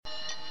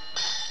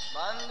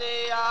The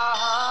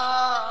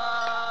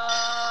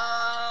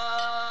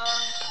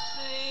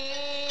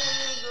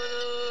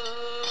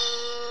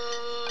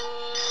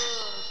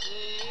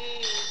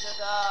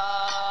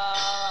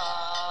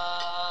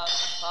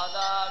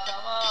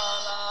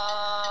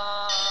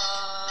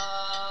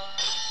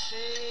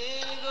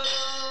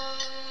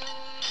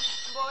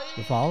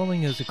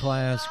following is a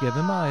class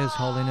given by His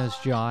Holiness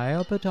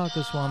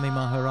Jayapataka Swami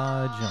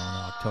Maharaj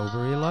on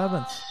October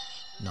 11th,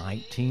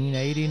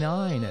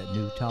 1989 at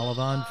New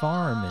Talavan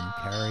Farm in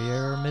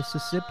Carriere,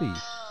 Mississippi,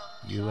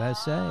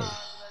 USA.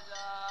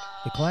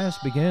 The class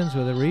begins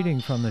with a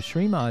reading from the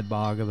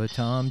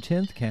Srimad-Bhagavatam,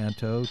 10th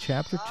Canto,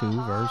 Chapter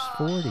 2, Verse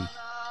 40.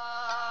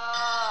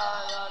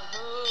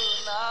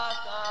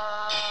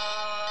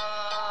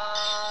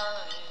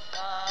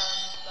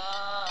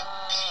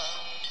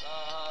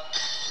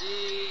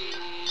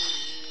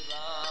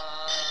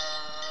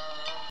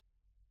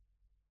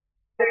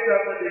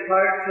 Of the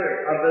departure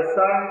of the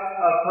sons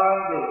of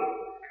Pandu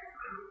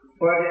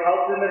for the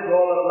ultimate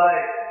goal of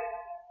life,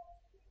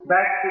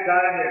 back to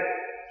Godhead,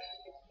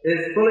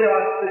 is fully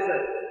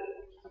auspicious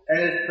and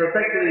is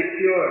perfectly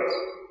pure.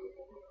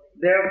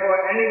 Therefore,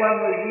 anyone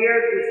who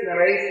hears this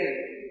narration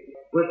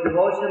with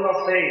devotional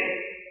faith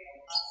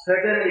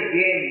certainly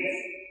gains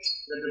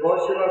the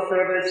devotional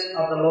service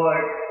of the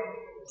Lord,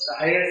 the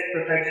highest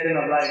perfection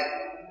of life.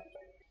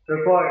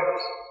 Report: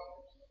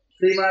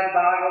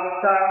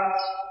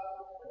 Srimad-Bhagavatam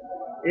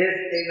is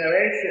a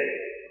narration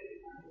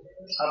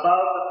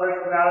about the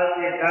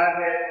personality of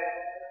Godhead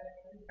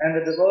and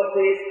the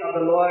devotees of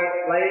the Lord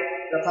like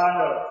the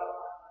Pandavas.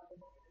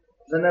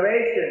 The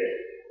narration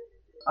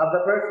of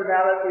the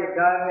personality of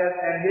Godhead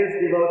and His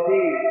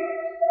devotees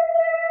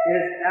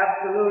is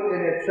absolute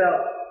in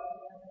itself,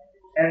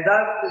 and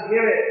thus to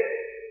hear it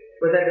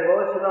with a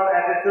devotional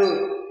attitude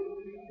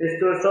is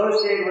to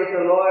associate with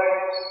the Lord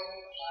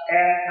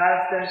and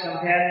constant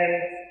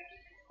companions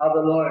of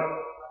the Lord.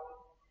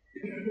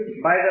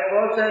 By the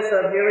process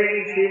of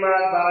hearing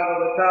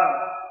Srimad-Bhagavatam,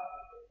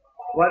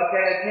 one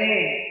can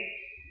attain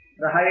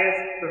the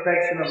highest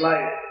perfection of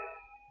life,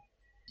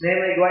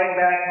 namely going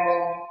back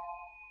home,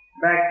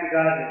 back to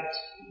Godhead.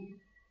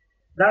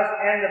 Thus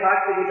end the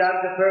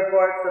Bhaktivedanta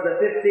purports of the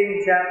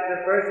 15th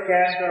chapter, 1st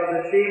canto of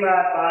the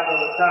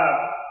Srimad-Bhagavatam,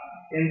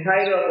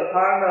 entitled The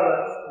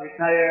Pandavas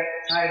Retire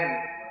Timely.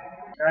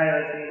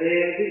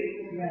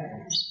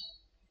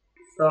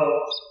 So,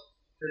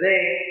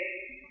 today,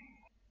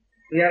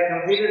 we have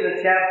completed the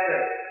chapter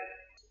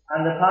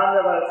on the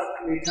Pandavas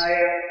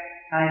retire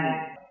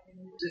timely.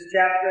 This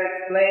chapter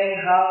explained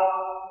how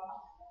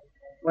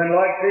when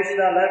Lord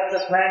Krishna left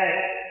the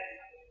planet,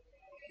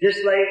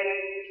 just like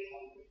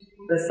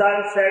the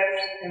sun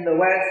sets in the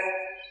west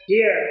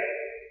here,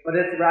 but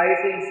it's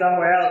rising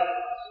somewhere else,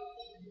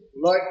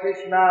 Lord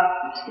Krishna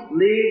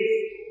leaves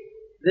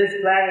this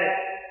planet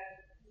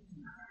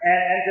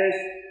and enters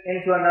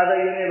into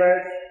another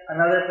universe,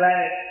 another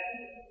planet.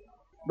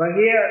 But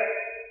here,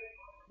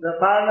 the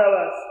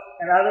Pandavas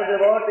and other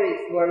devotees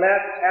who were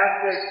left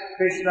after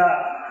Krishna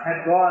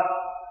had gone,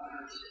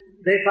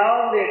 they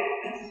found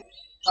it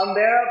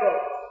unbearable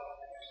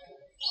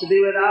to be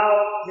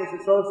without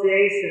his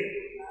association.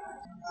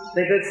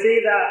 They could see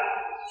that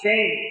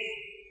change.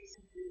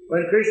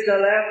 When Krishna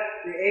left,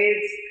 the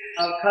age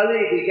of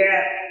Kali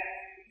began.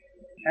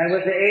 And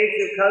with the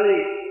age of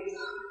Kali,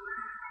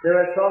 there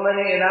were so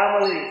many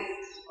anomalies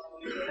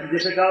and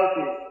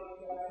difficulties.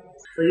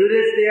 So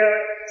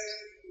Yudhisthira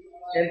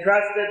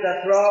entrusted the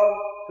throne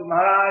to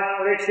Maharaj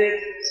Parikshit,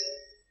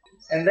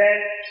 and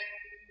then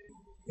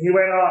he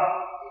went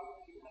off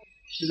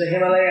to the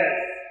Himalayas.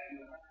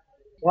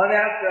 One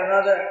after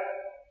another,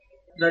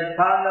 the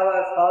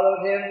Pandavas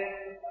followed him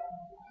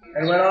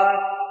and went off,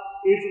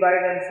 each by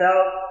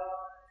themselves,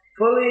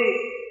 fully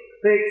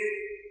fixed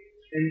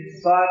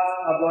in thoughts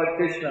of Lord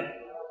Krishna.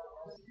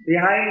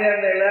 Behind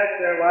them they left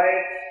their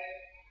wives.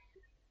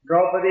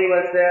 Draupadi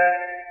was there,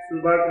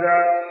 Subhadra.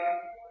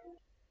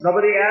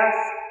 Nobody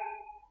asked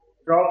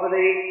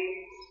Draupadi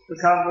to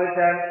come with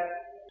them,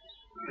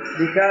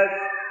 because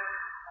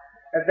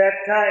at that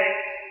time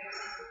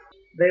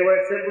they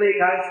were simply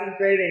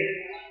concentrating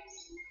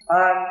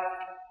on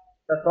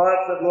the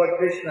thoughts of Lord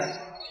Krishna.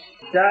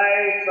 Jai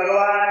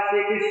Bhagavan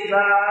Shri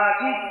Krishna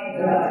ki,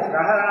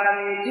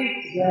 Radharani ki,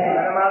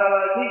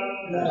 Madhava ki.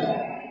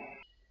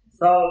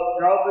 So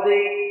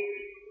Draupadi,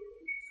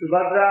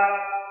 Subhadra,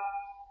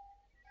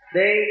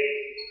 they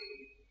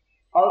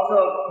also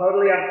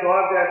totally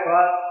absorbed their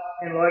thoughts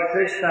in Lord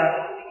Krishna.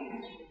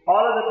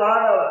 All of the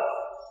Pandavas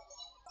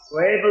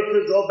were able to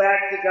go back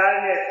to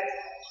Godhead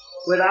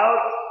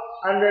without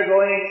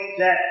undergoing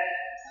death.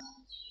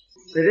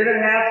 They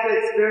didn't have to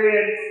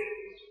experience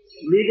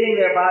leaving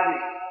their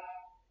bodies.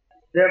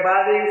 Their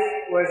bodies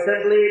were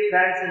simply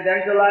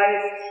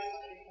transcendentalized,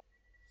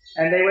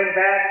 and they went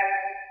back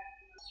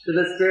to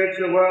the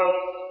spiritual world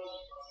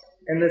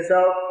in the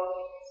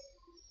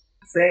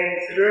same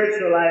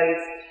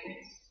spiritualized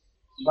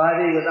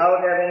body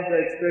without having to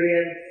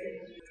experience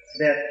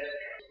death.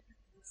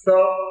 So,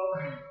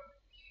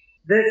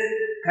 this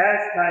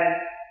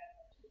pastime,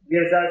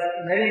 gives us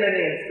many,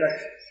 many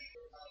instructions.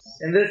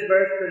 In this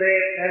verse today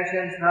it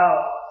mentions how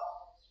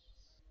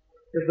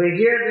if we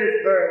hear this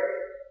verse,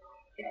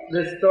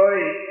 this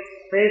story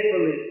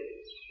faithfully,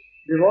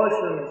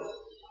 devotionally,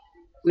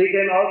 we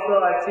can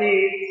also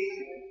achieve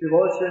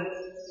devotion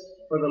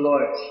for the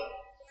Lord.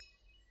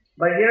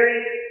 By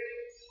hearing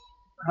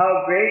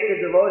how great the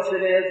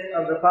devotion is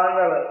of the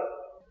Pandavas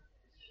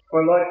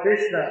for Lord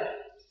Krishna,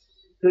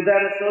 to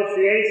that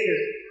association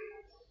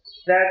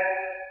that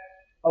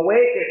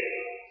awakens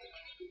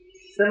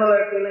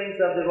similar feelings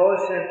of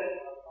devotion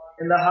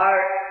in the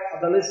heart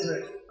of the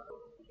listeners.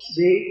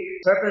 The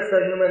purpose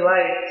of human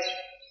life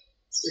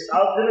is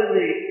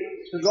ultimately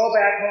to go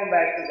back home,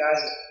 back to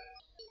Godhead.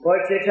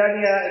 Lord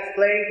Chaitanya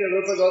explained to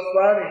Rupa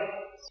Goswami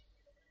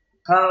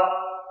how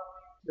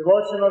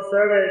devotional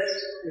service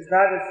is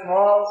not a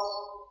small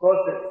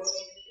process.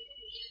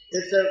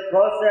 It's a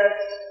process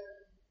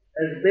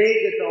as big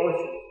as the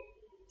ocean.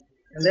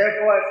 And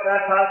therefore it's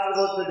not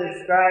possible to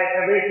describe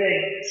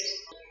everything.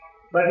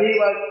 But he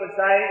was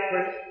precise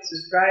for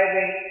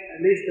describing at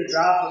least a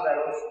drop of that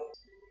ocean.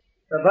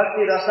 The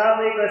Bhakti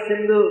Rasamrita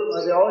Sindhu, or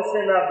the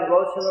ocean of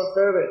devotional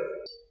service,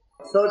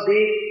 so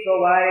deep, so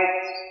wide,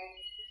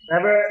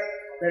 never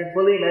been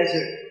fully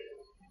measured.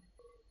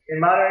 In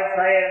modern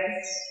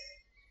science,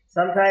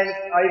 sometimes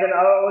even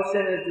our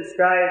ocean is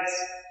described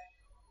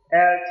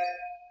as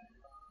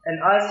an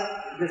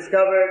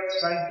undiscovered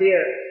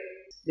frontier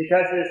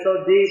because it is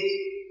so deep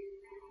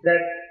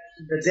that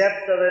the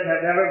depths of it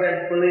have never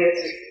been fully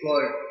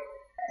explored.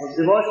 Well,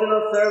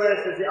 devotional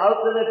service is the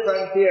ultimate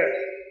frontier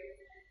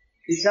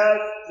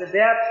because the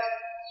depth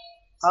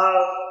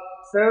of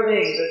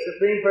serving the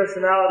Supreme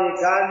Personality of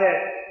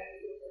Godhead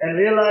and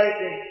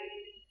realizing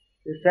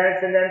the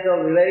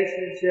transcendental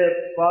relationship,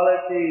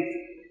 qualities,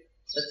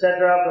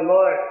 etc. of the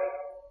Lord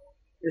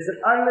is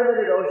an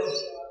unlimited ocean.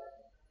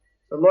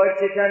 The Lord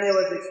Chaitanya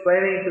was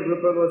explaining to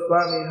Rupa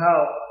Goswami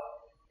how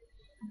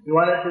he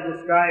wanted to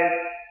describe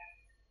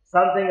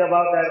something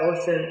about that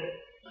ocean,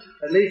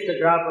 at least a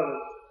drop of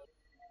it.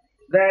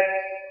 That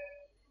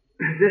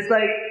just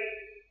like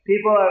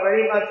people are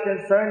very much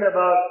concerned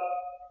about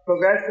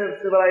progressive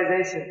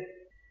civilization,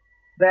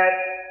 that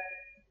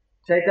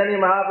Chaitanya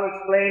Mahaprabhu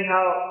explained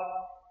how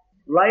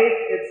life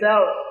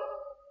itself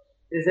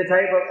is a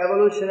type of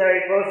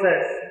evolutionary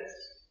process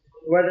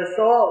where the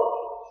soul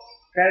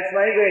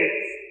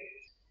transmigrates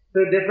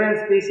through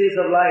different species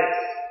of life.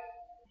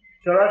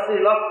 84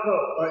 lakh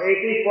or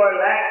 84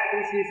 lakh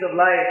species of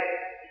life,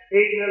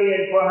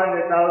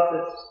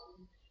 8,400,000.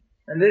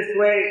 And this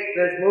way,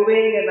 there's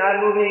moving and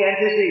non-moving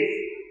entities.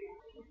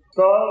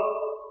 Soul,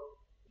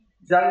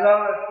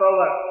 Jangam and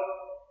Stova.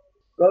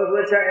 Those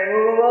which are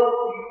immovable,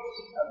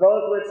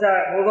 those which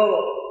are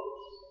movable.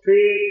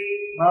 Trees,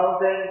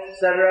 mountains,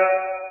 etc.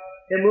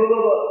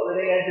 Immovable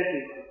living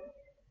entities.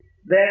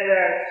 Then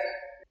there's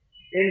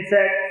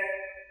insects,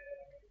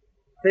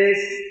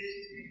 fish,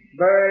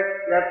 birds,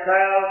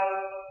 reptiles,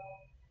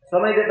 so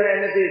many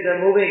different entities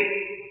are moving.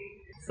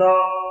 So,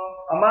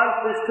 amongst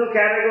these two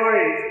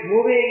categories,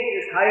 moving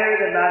is higher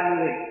than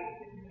non-moving.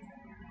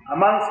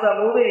 Amongst the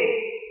moving,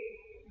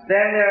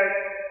 then there's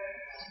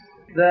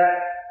the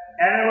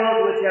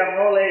animals which have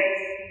no legs.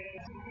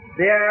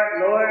 They are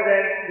lower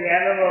than the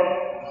animals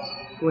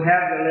who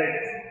have the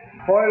legs.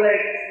 4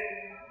 legs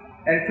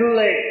and 2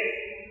 legs.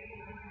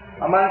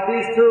 Amongst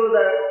these two,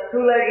 the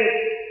 2-legged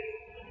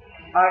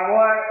are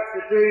more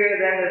superior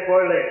than the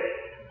 4-legged.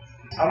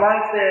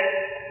 Amongst the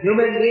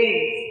human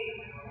beings,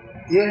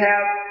 you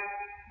have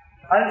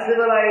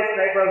uncivilized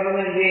type of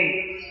human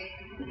beings,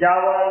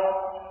 Java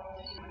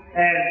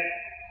and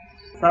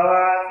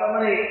Savara, so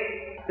many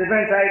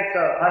different types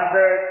of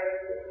hunters,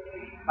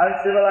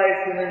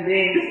 uncivilized human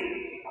beings.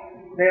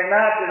 They have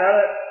not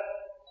developed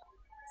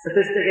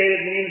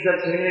sophisticated means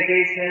of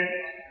communication,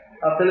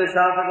 of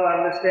philosophical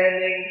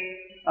understanding,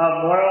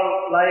 of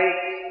moral life,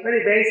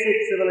 very basic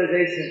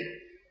civilization.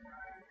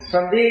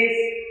 From these,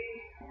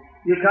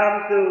 you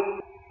come to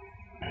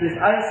this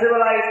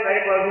uncivilized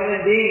type of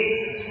human beings,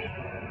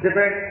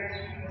 different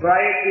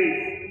varieties.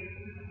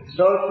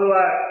 Those who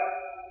are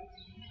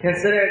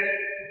considered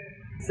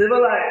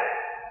civilized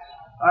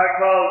are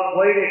called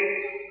Vedic.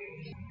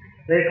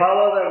 They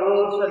follow the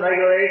rules and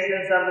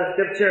regulations of the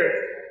scriptures.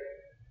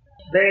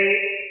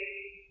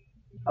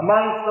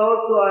 Amongst those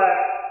who are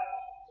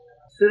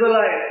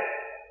civilized,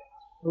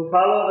 who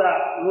follow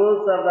the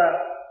rules of the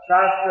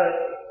Shastras,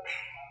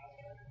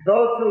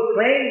 those who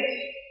claim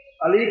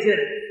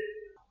allegiance,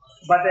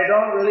 but they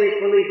don't really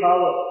fully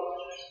follow.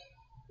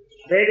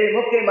 They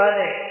mukke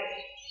mane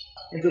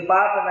into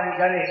papa nahi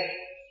gane.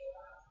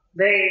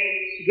 They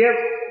give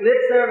lip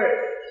service.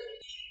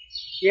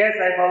 Yes,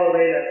 I follow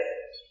Vedas.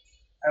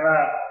 I'm a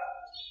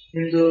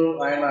Hindu,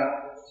 I'm a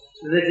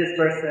religious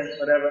person,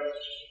 whatever.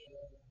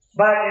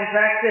 But in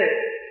practice,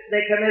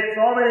 they commit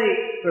so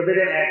many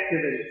forbidden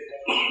activities.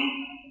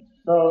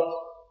 So,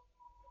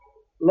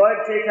 Lord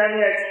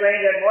Chaitanya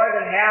explained that more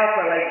than half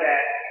are like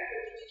that.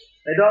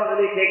 They don't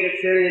really take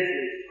it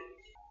seriously.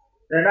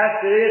 They're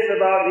not serious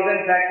about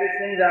even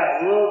practicing the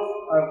rules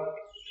of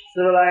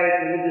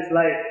civilized religious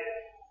life.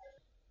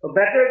 So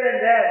better than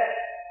them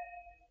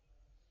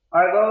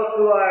are those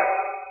who are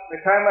the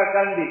karma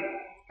kandi,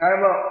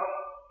 karma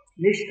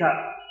nishtha.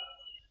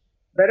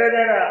 Better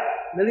than a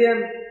million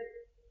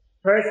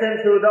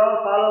persons who don't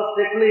follow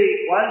strictly,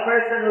 one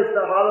person who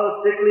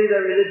follows strictly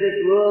the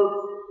religious rules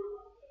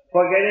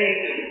for getting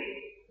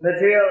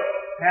material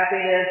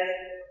happiness,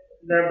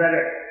 they're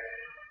better.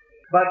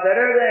 But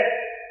better than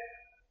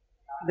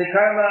the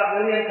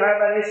million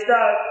karma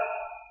nishtas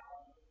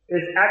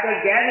is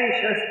akagani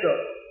shastha.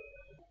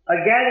 A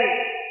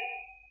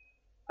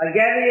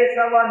Jnani is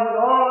someone who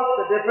knows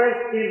the difference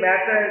between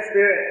matter and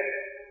spirit.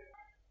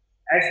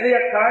 Actually,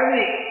 a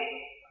karmi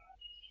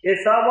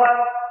is someone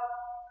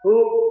who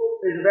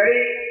is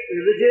very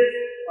religious,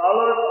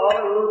 follows all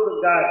the rules of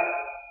God,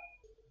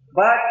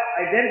 but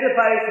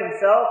identifies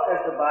himself as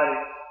the body.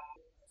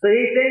 So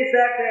he thinks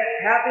that the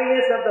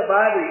happiness of the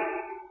body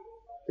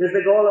is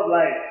the goal of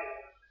life.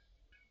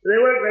 So they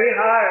work very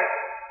hard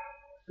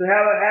to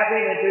have a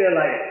happy material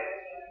life.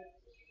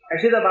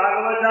 Actually, the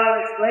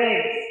Bhagavatam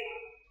explains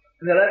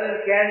in the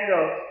 11th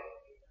canto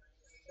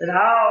that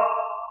how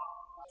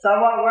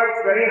someone works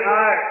very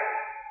hard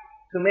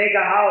to make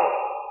a house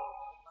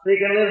so he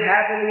can live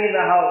happily in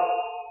the house.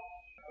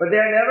 But they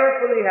are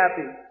never fully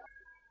happy.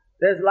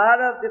 There's a lot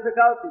of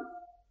difficulties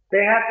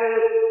they have to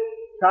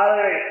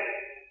tolerate,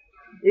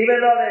 even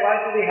though they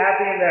want to be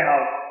happy in their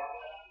house.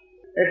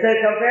 It says,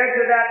 compared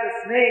to that, the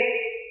snake,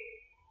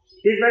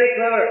 he's very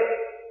clever.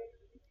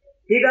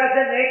 He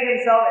doesn't make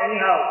himself any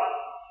house.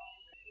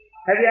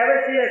 Have you ever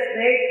seen a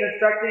snake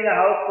constructing a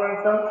house for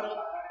himself?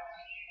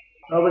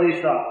 Nobody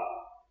saw.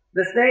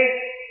 The snake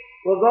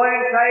will go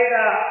inside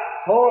a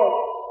hole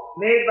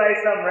made by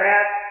some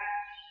rat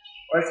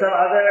or some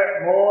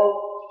other mole,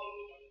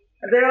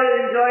 and they'll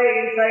enjoy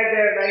inside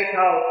their nice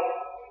house.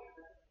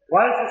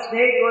 Once the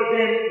snake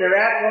goes in, the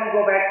rat won't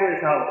go back to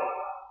his house.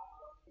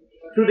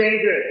 Too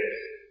dangerous.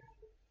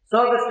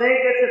 So the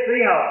snake gets a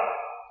free house.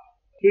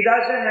 He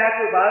doesn't have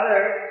to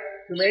bother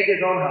to make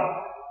his own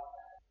house.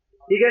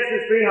 He gets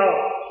his free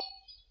house.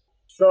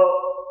 So,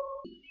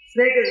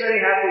 snake is very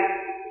happy.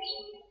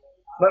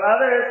 But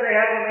others, they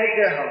have to make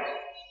their house.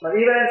 But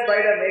even in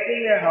spite of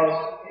making their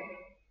house,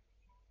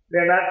 they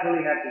are not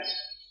fully happy.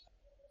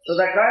 So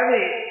the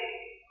karmi,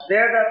 they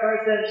are the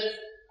persons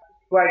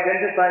who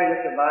identify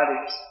with the body.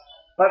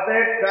 But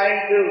they're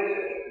trying to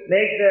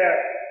make their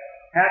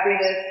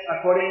happiness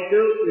according to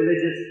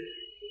religious.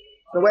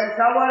 So when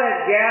someone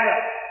has jnana,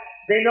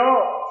 they know,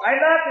 I'm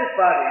not this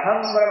body.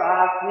 Aham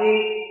brahmasmi,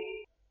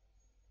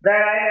 that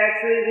I'm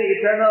actually the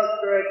eternal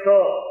spirit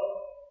soul.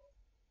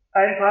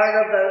 I'm part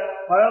of the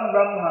Param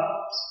Brahma.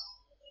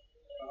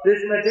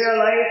 This material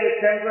life is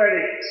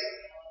temporary.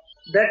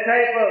 That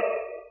type of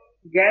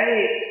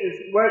jnani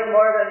is worth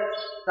more than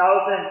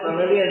thousands or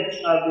millions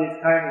of these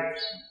karmis.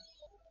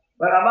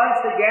 But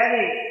amongst the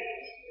jnanis,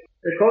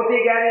 the koti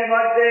jnani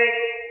madhye,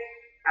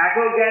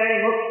 ako jnani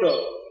mukto,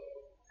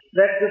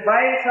 that to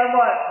find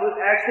someone who's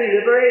actually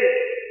liberated,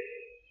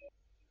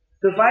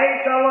 to find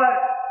someone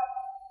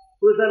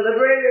who's a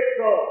liberated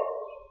soul,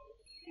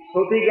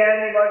 koti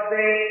jnani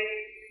madhye,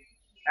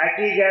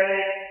 aki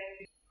jnani,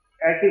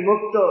 aki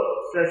mukto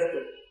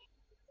srestha.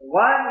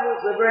 One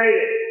who's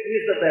liberated,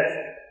 he's the best.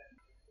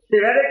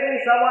 Theoretically,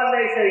 someone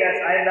may say, yes,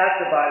 I am not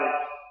the body.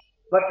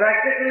 But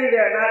practically,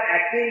 they are not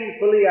acting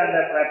fully on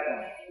that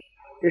platform.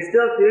 It's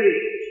still theory.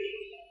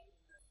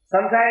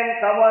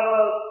 Sometimes someone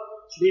will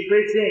be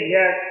preaching,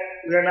 yes,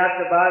 we are not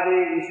the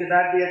body, we should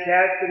not be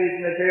attached to these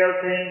material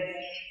things.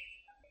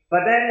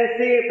 But then you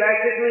see,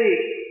 practically,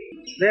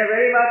 they are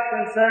very much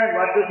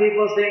concerned, what do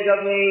people think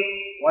of me?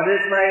 What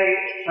is my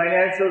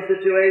financial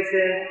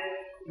situation?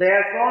 They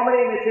have so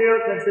many material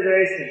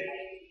considerations.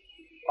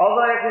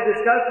 Although if you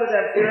discuss with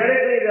them,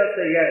 theoretically they'll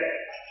say, yes,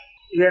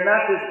 we are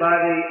not this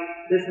body,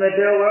 this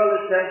material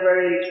world is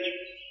temporary.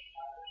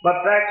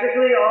 But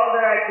practically all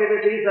their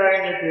activities are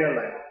in material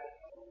life.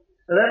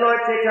 So then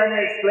Lord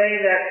Chaitanya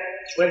explained that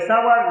when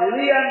someone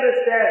really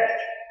understands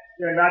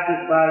they are not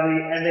this body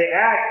and they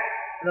act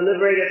on a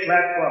liberated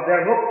platform, they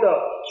are mukta,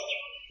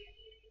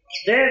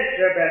 then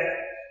they're best.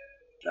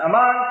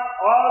 Amongst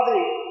all the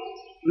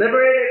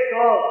liberated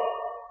souls,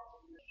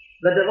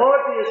 the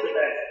devotee is the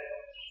best.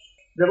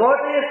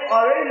 Devotee is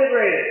already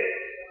liberated.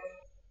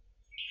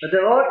 The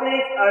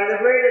devotees are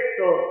liberated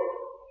souls.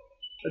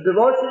 The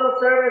devotional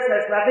service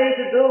has nothing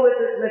to do with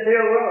this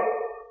material world.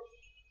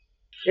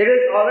 It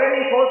is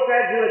already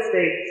postgraduate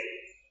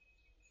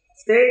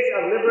stage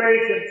of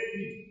liberation.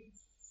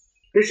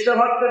 Krishna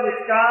Bhakta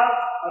Niskam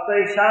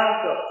Atai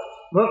Shanta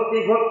Bhakti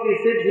Bhakti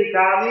Siddhi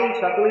Kami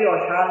Shakli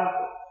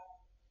Ashanta.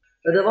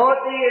 The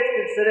devotee is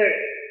considered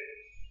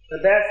the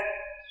best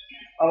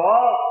of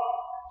all.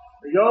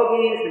 The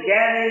yogis, the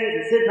jnanis,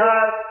 the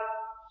siddhas,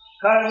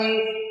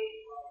 karmis,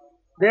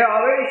 they are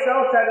already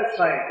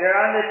self-satisfied. They are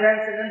on the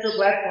transcendental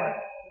platform.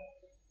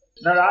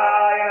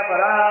 Narayana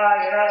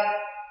Parayana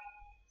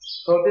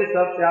Koti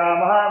Satya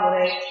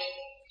Mahamune,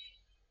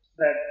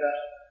 that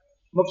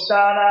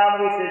Muktanam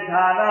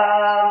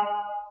Siddhanam,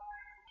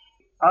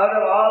 out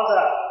of all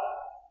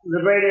the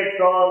liberated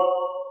souls,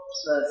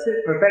 the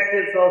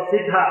perfected soul,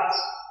 Siddha,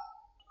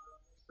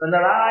 the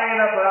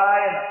Narayana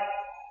Parayana,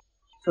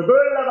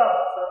 Sudurlabha,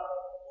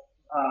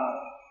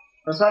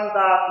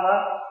 Prasantatma,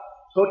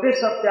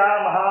 Kotisapya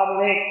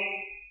Mahamune.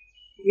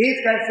 He is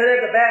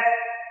considered the best.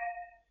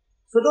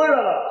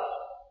 Sudurlabha.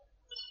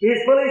 He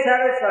is fully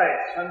satisfied.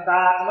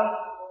 Santatma,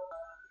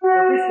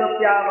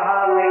 Kotisapya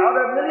Mahamune. Out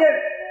of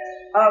millions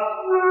of,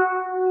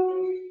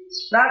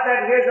 not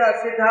that here's a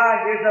Siddha,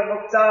 here's a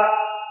Mukta,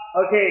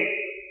 okay,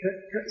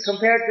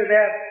 compared to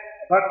them,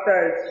 Bhakta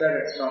is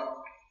better. No.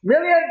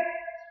 Millions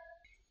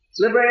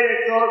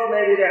liberated souls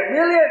may be there.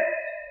 Millions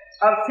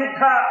of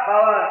Siddha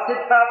Bhava,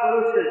 Siddha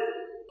Purushas.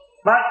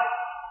 But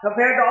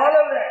compared to all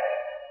of them,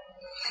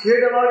 pure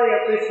devotee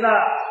of Krishna,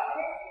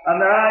 of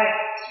Narayana,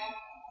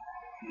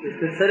 is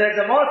considered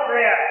the most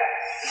rare,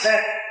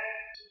 best,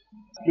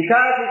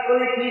 because he's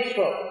fully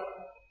peaceful.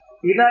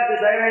 He's not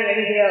desiring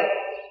anything else.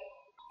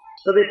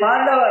 So the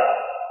Pandavas,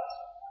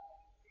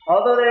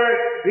 although they were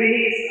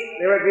grihis,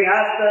 they were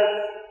grihastas,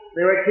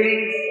 they were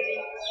kings,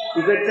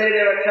 you could say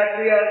they were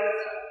kshatriyas.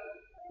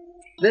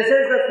 This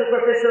is the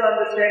superficial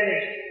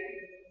understanding.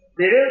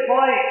 The real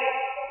point,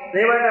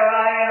 they were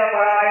Narayana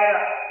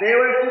Parayana, they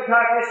were Sudha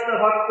Krishna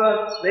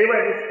Bhaktas, they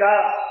were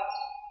Niskala.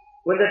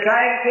 When the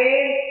time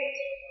came,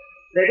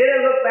 they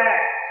didn't look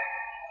back.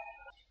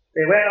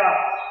 They went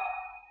off.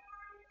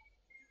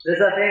 There's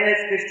a famous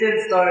Christian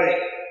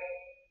story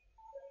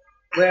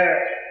where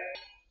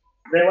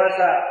there was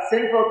a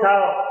sinful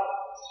town,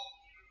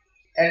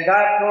 and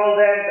God told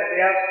them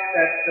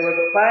that there was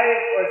 5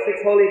 or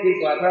 6 holy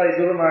people. Probably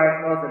Guru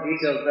Maharaj knows the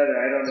details better.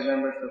 I don't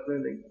remember so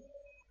clearly.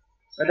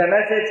 But the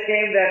message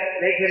came that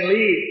they can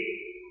leave,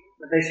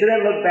 but they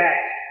shouldn't look back,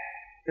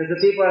 because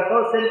the people are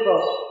so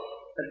sinful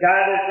that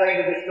God is going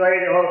to destroy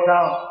the whole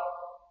town.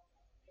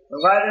 But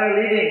while they were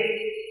leaving,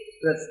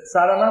 there's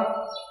Sodom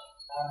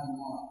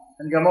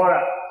and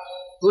Gomorrah.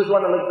 Who's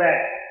want to look back?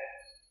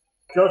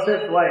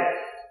 Joseph's wife.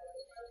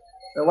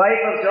 The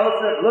wife of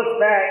Joseph looks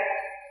back.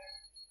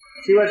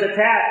 She was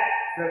attacked.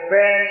 Her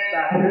friends,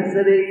 her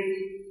city.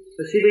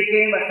 So she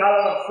became a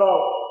column of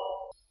salt.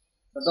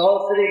 But the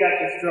whole city got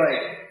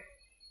destroyed.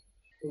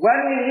 When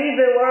we leave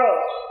the world,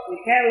 we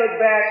can't look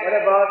back. What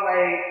about my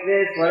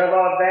this? What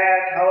about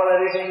that? How will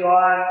everything go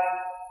on?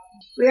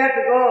 We have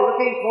to go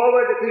looking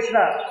forward to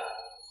Krishna.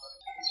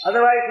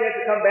 Otherwise, we have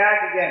to come back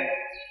again.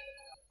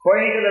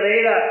 According to the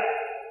Vedas,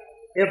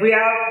 if we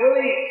have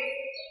fully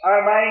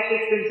our mind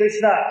fixed in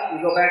Krishna,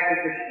 we go back to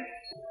Krishna.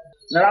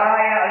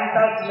 Narayana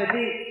Anta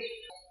Smriti.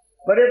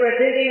 But if we're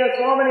thinking of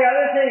so many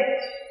other things,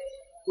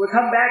 we'll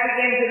come back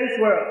again to this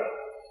world.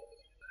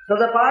 So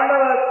the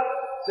Pandavas,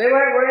 they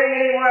weren't worrying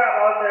anymore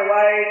about their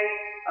wives,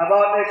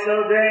 about their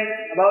children,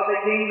 about the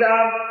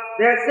kingdom.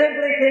 They're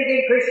simply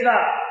thinking Krishna.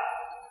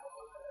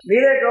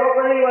 Neither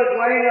Draupadi was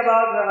worrying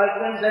about her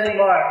husbands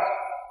anymore.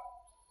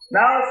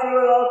 Now she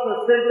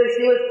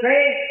was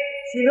trained.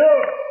 She knew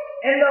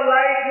end of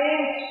life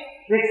means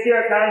fix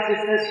your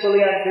consciousness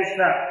fully on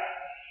Krishna.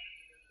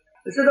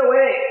 This is the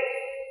way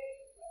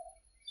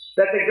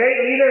that the great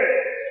leader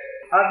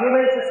of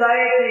human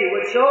society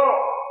would show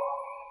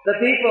the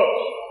people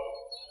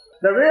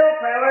the real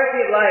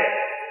priority of life.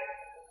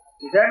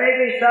 There may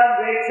be some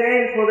great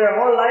saints who their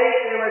whole life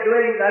they were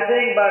doing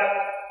nothing but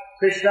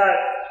Krishna's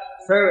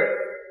service,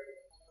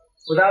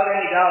 without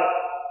any doubt.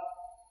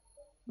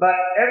 But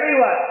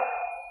everyone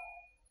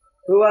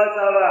who was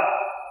of a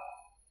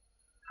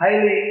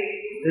highly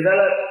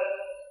developed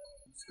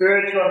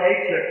spiritual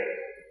nature,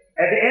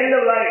 at the end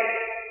of life,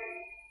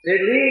 they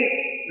leave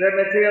their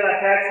material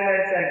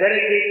attachments and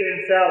dedicate to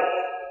themselves.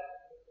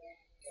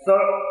 So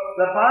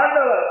the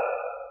Pandavas,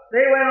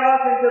 they went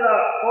off into the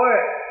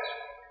forest.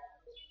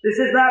 This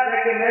is not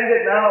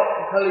recommended now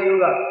in Kali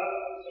Yuga.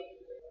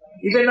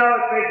 Even now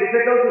it's very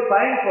difficult to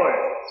find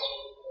forests.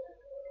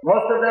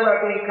 Most of them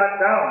are being cut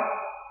down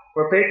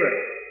for paper,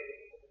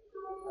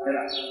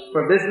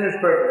 for business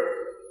purpose.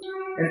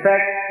 In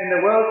fact, in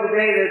the world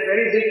today, there's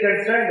very big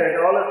concern that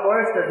all the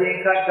forests are being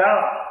cut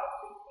down.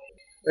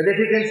 But if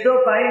you can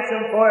still find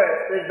some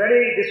forests, it's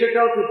very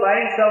difficult to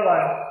find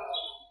someone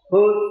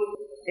who's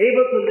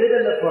able to live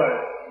in the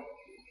forest.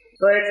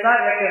 So it's not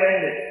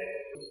recommended.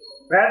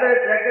 Rather,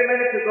 it's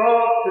recommended to go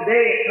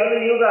today in Kali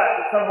Yuga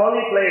to some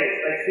holy place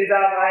like Sri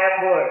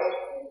Mayapur,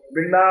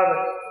 Vrindavan.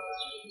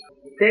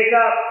 Take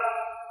up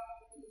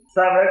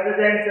some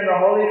residence in a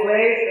holy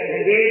place and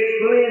engage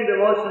fully in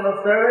devotional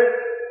service,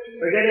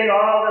 forgetting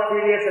all the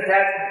previous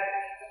attachments.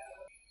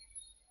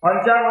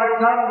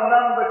 Panchavartham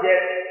manam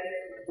bhajet.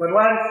 When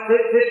one's 50%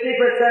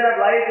 of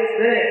life is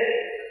finished,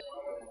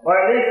 or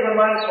at least when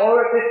one's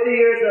over 50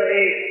 years of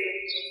age,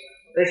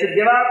 they should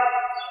give up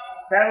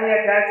family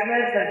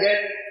attachments and get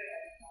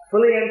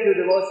fully into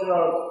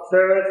devotional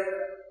service,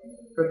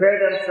 prepare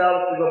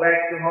themselves to go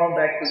back to home,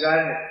 back to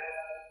Godhead.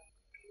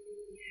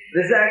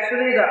 This is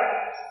actually the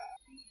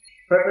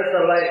purpose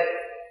of life.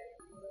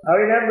 I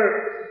remember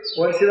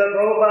when Srila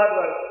Prabhupada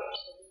was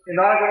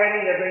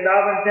inaugurating the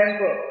Vrindavan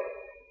temple,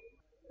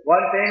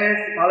 one famous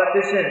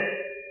politician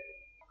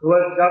who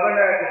was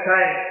governor at the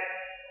time,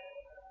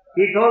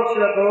 he told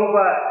Srila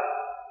Prabhupada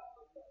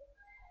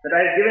that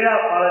I've given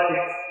up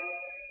politics.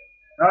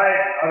 Now I'm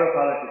out of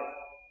politics.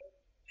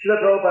 Srila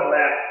Prabhupada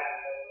laughed.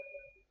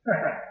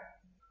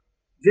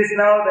 Just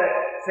now that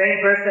same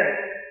person,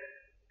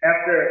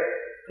 after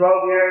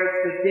 12 years,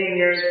 15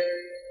 years,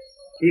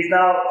 he's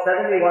now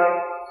 71,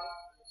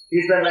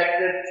 he's been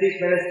elected chief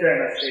minister in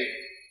the state.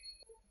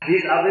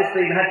 He's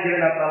obviously not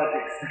given up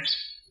politics.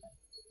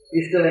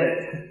 He's still in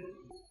it.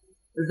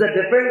 There's a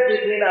difference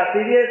between our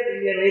previous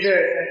Indian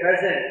leaders and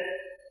present.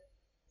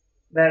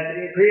 That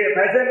the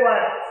present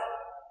ones,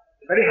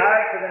 it's very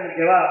hard for them to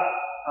give up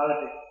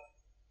politics.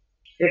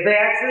 If they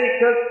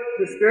actually took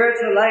to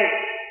spiritual life,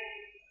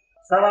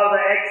 some of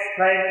the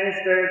ex-prime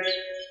ministers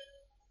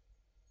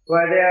who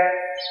are there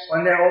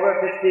when they're over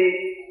 50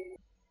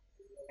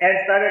 and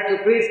started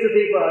to preach to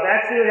people, it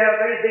actually would have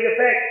a very big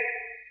effect.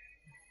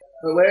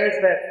 But where is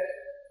that?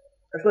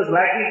 That was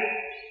lacking,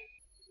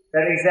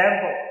 that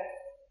example.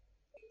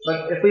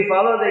 But if we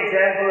follow the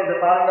example of the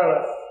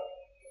Pandavas,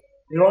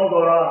 we won't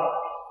go wrong.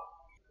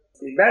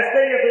 The best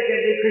thing if we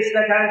can be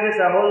Krishna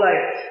conscious our whole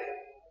life.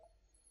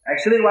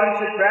 Actually, one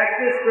should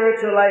practice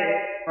spiritual life.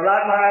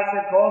 Prahlad Maharaj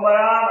said,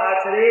 Komaram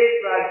acharet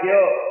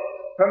pragyo.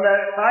 From the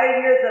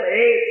 5 years of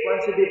age, one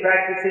should be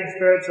practicing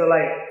spiritual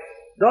life.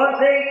 Don't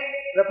think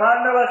the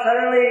Pandavas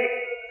suddenly,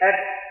 at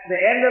the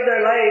end of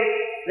their life,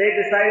 they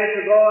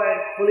decided to go and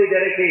fully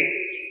dedicate.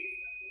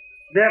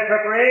 Their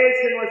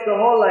preparation was the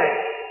whole life.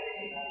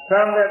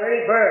 From their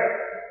very birth,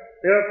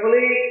 they were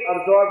fully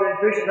absorbed in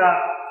Krishna.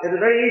 It was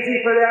very easy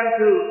for them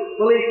to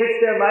fully fix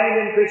their mind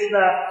in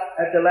Krishna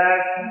at the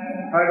last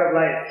part of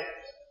life.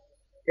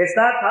 It's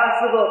not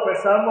possible for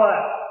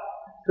someone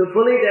to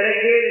fully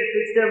dedicate and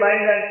fix their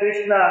mind on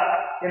Krishna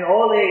in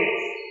old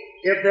age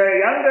if they're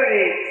younger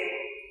age,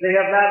 they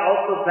have not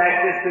also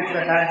practiced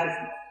Krishna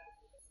consciousness.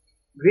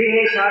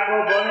 Grihe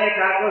thako, bone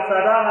thako,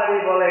 sada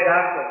hari bole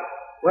thako.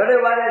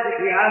 Whether one is a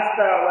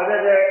grihastha or whether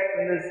they're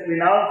in this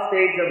renounced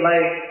stage of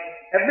life,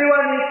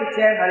 everyone needs to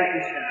chant Hare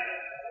Krishna.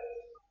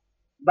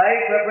 By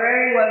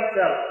preparing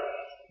oneself,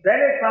 then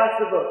it's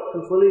possible to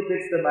fully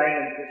fix the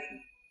mind on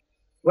Krishna.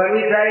 When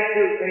we try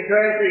to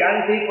encourage the young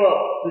people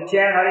to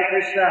chant Hare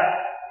Krishna,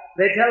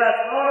 they tell us,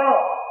 no,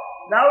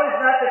 now is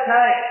not the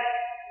time.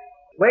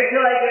 Wait till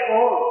I get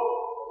old.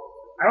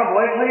 I'm a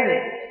boy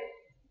training.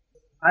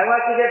 I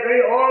want to get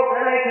very old,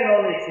 then I can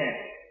only chant.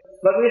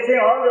 But we say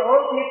all the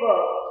old people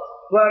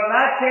who have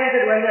not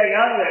chanted when they're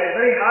younger, it's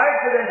very hard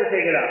for them to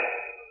take it up.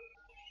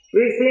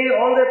 We've seen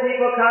older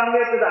people come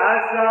here to the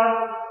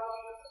ashram,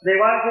 they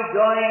want to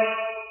join,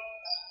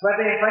 but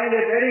they find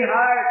it very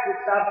hard to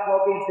stop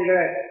smoking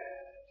cigarettes.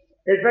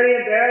 It's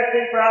very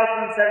embarrassing for us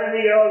when a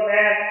 70-year-old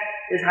man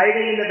is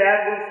hiding in the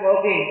bathroom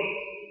smoking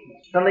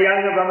from the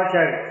younger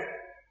brahmacharis.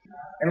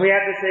 And we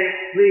have to say,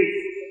 please,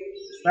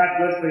 it's not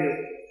good for you.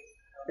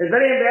 It's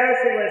very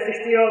embarrassing when a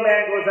 60-year-old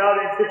man goes out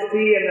and sips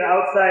tea in the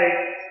outside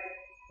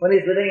when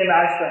he's living in the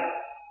ashram.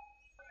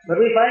 But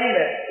we find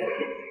that.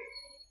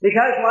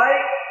 Because why?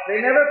 They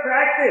never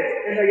practiced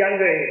in their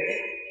younger age.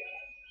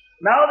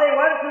 Now they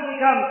want to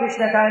become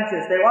Krishna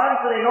conscious. They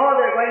know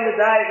they're going to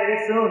die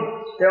very soon.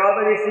 They're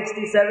already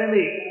 60, 70.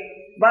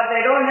 But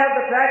they don't have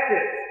the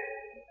practice.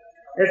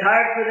 It's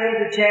hard for them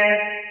to chant,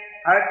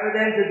 hard for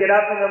them to get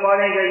up in the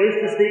morning. They're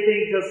used to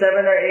sleeping till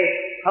 7 or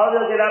 8. How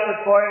they'll get up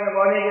at 4 in the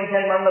morning and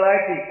 10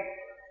 Mangalarti?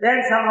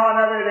 Then somehow or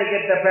another they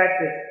get the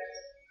practice.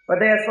 But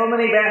they have so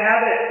many bad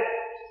habits.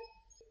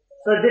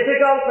 So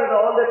difficult for the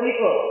older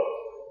people.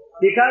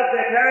 Because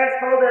their parents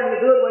told them you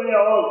do it when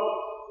you're old.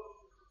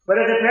 But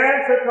if the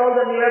parents had told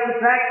them you have to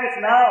practice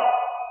now,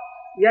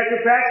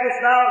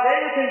 then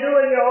you can do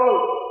when you're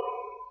old.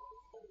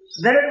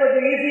 Then it would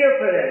be easier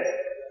for them.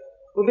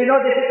 There would be no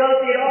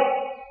difficulty at all.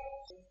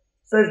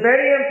 So it's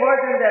very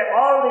important that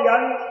all the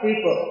young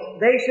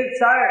people, they should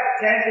start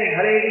chanting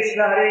Hare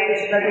Krishna,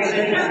 Krishna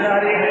Krishna,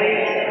 Hare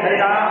Hare, Hare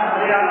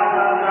Ram,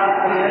 Ram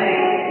Hare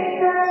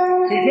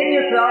Hare.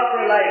 Continue throughout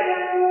their life.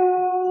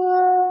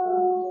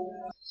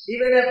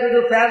 Even if they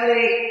do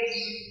family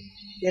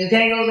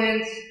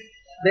entanglements,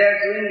 they're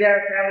doing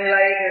their family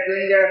life, they're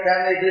doing their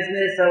family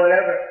business or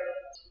whatever.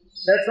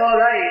 That's all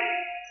right.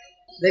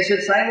 They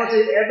should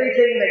simultaneously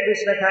everything in a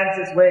Krishna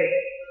conscious way.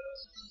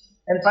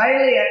 And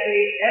finally, at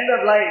the end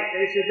of life,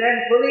 they should then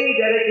fully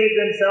dedicate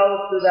themselves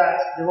to the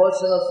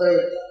devotional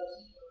service.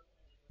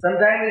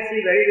 Sometimes we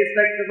see very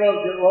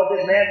respectable,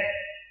 devoted men.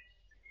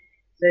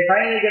 They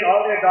finally get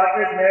all their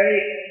daughters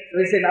married. So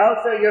we say, now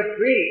sir, you're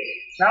free.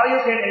 Now you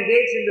can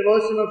engage in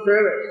devotional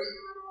service.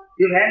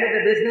 You've handed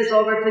the business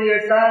over to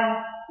your son.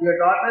 Your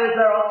daughters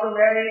are also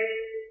married.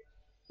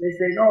 They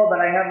say, no, but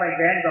I have my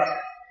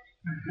granddaughter.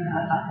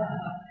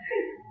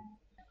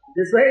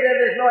 This way then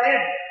there's no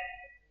end.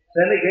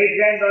 Then the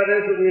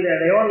great-granddaughters will be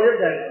there. They won't live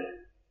that way.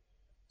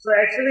 So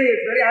actually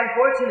it's very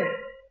unfortunate.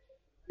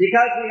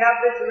 Because we have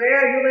this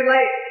rare human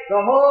life. The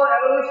whole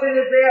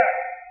evolution is there.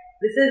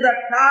 This is the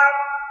top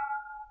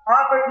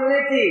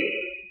opportunity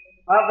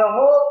of the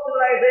whole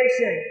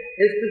civilization,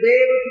 is to be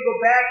able to go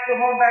back to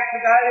home, back to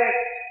Godhead.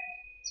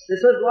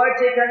 This was Lord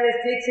Chaitanya's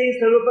teachings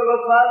to Rupa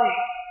Goswami.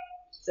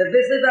 That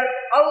this is the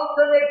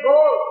ultimate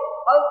goal.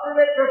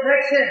 ultimate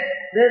perfection.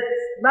 There's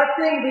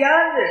nothing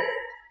beyond this.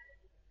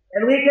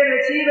 And we can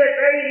achieve it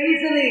very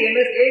easily in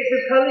this age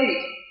of Kali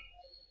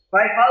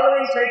by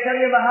following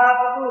Chaitanya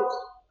Mahaprabhu.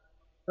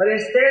 But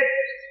instead,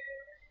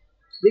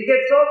 we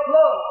get so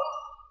close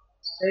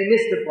and we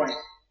miss the point.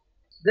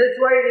 That's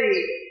why the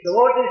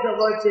devotees of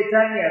Lord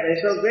Chaitanya, they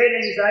feel great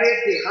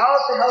anxiety how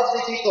to help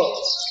the people,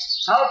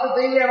 how to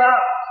bring them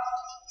up.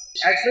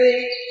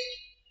 Actually,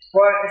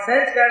 for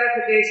sense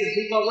gratification,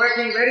 people are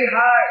working very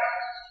hard,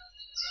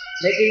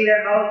 making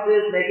their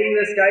houses, making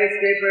the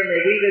skyscraper,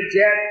 making the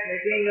jet,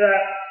 making the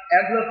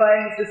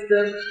amplifying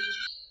system.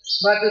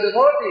 But the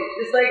devotees,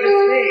 just like a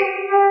snake,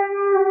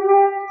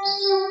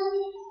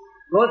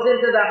 goes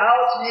into the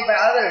house made by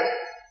others.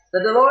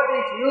 The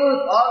devotees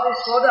use all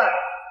these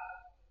products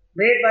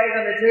made by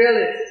the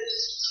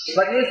materialists,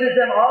 but uses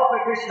them all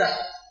for Krishna.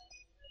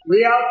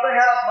 We also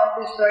have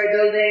multi-story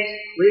building,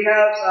 we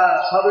have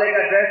public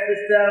address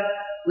system,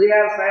 we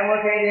have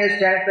simultaneous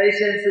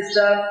translation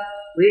system,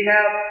 we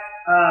have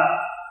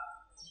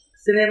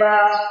cinema,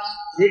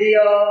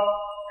 video,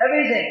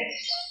 everything.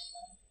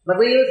 But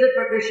we use it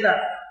for Krishna.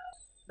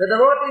 The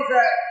devotees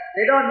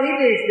they don't need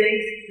these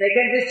things, they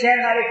can just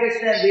chant Hare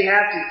Krishna and be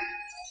happy.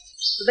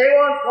 So they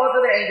won't go to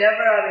the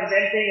endeavor of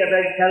inventing a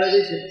big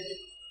television.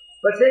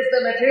 But since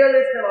the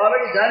materialists have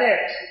already done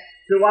it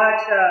to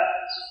watch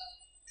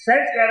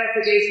sense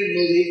gratification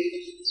movies,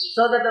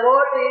 so the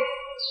devotees,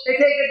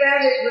 they take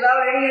advantage without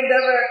any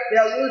endeavor.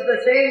 They'll use the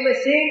same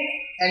machine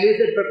and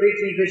use it for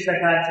preaching Krishna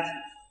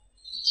consciousness.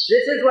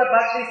 This is what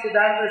Bhakti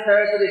Siddhanta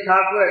Saraswati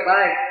Thakur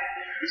advised.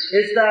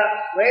 It's the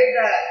way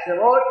that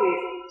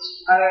devotees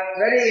are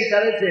very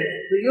intelligent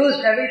to use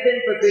everything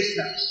for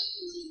Krishna.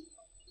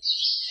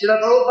 Srila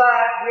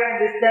Prabhupada here in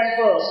this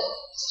temple,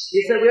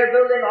 he said we are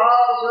building all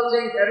the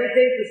buildings,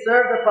 everything to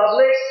serve the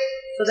public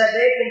so that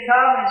they can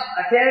come and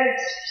attend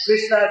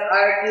Krishna's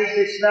arati,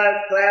 Krishna's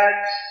class,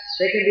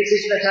 they can be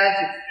Krishna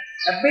conscious.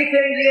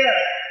 Everything here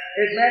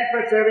is meant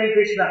for serving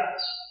Krishna.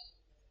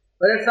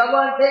 But if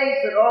someone thinks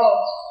that,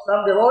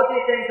 some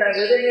devotee thinks I'm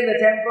living in the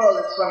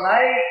temple, it's for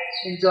my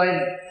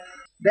enjoyment,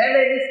 then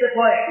they miss the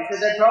point. He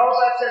said that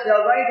Prabhupada said they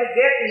are going to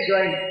get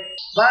enjoyment,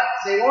 but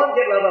they won't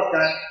get love of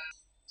God.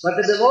 But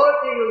the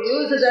devotee who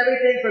uses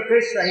everything for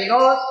Krishna, he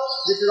knows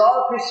this is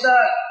all Krishna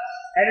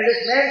and it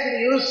is meant to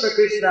be used for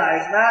Krishna.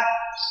 It's not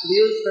to be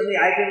used for me.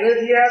 I can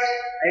live here,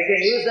 I can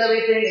use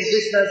everything in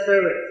Krishna's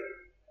service.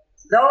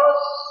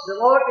 Those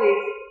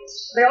devotees,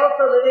 they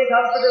also living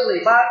comfortably,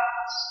 but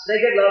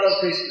they get love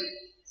of Krishna.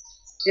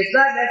 It's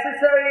not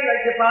necessary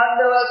like the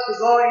Pandavas to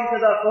go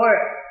into the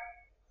forest,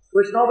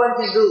 which no one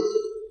can do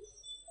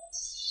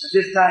at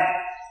this time,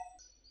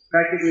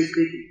 practically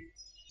speaking.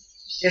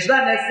 It's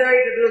not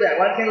necessary to do that.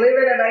 One can live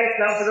in a nice,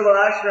 comfortable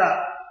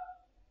ashram,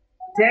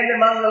 attend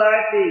the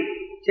Mangalarti,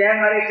 chant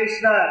Hare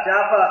Krishna,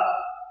 japa,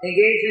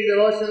 engage in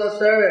devotional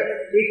service,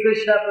 eat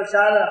Krishna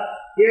prasada,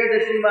 hear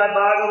the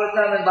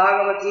Srimad-Bhagavatam and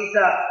Bhagavad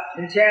Gita,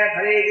 and chant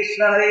Hare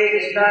Krishna,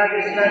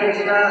 Krishna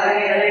Krishna,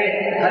 Hare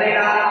Hare, Hare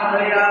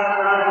Rama, Rama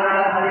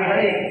Rama, Hare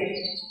Hare.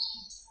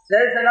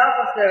 There is enough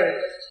of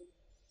service.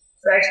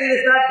 So actually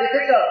it's not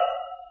difficult.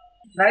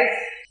 Nice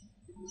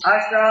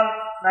ashram,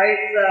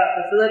 nice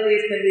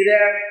facilities can be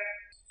there.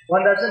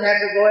 One doesn't have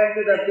to go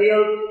into the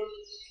field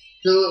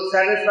to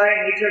satisfy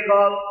nature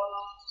call.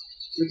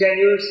 You can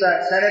use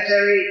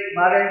sanitary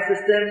modern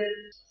system.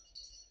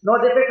 No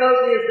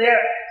difficulty is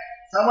there.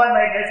 Someone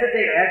might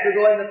hesitate, I have to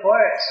go in the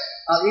forest.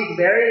 I'll eat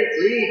berries,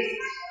 leaves.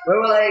 Where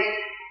will I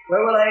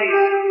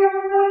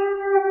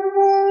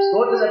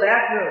go to the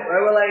bathroom?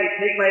 Where will I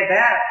take my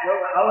bath?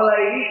 How will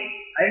I eat?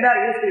 I'm not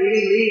used to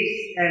eating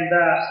leaves and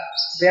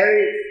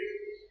berries.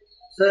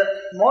 So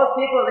most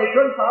people, they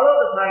couldn't follow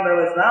the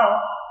Pandavas now.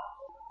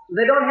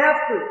 They don't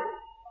have to.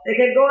 They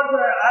can go into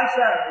an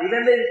ashram.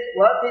 Even the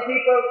wealthy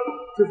people,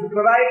 to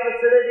provide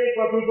facility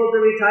for people to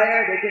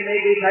retire, they can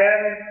make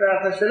retirement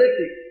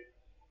facility.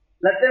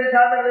 Let them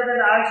come and live in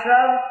the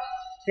ashram,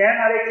 chant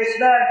Hare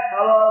Krishna, and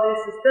follow all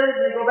these systems,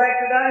 and they go back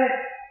to dying.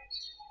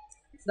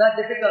 It's not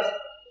difficult.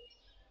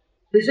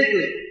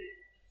 Physically.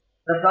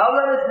 The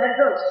problem is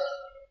mental.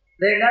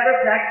 They never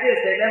practice,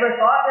 they never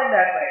thought in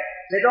that way.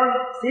 They don't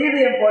see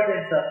the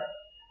importance of it.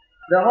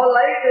 The whole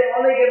life they've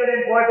only given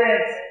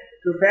importance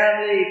to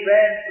family,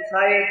 friends,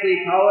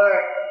 society, power,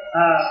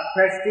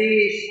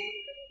 prestige,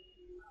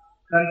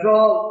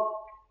 control.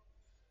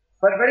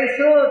 But very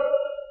soon,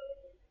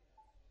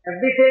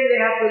 everything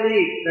they have to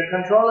leave. The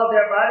control of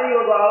their body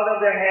will go out of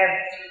their hands.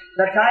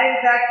 The time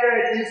factor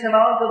is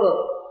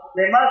insurmountable.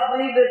 They must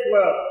leave this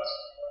world.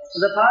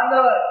 So the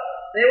Pandavas,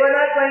 they were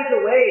not going to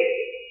wait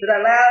to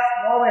the last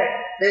moment.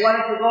 They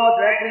wanted to go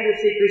directly to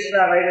see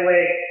Krishna right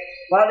away.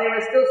 While they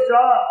were still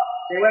strong,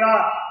 they went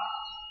off.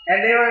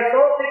 And they were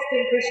so fixed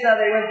in Krishna,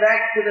 they went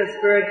back to the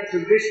spirit, to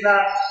Krishna,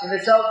 in the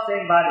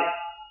self-same body.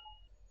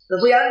 So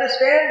if we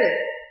understand this,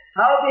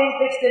 how being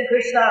fixed in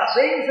Krishna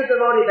brings the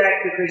devotee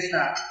back to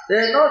Krishna.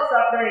 There is no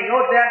suffering,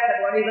 no death that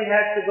one even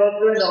has to go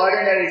through in the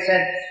ordinary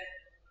sense.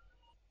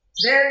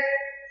 Then,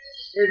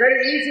 It's very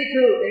easy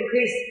to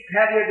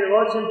have your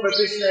devotion for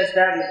Krishna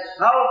established.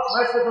 How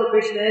merciful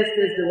Krishna is to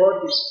his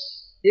devotees.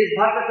 He is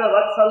Bhaktata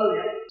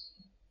Vatsalya.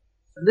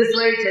 In this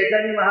way,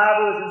 Chaitanya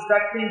Mahaprabhu is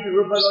instructing to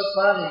Rupa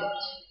Goswami.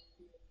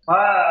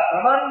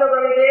 Ramanda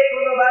Pravide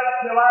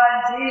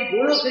Kunabhagyavanji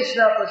Guru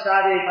Krishna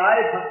Prasade Bhai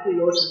Bhakti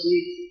Yoshati.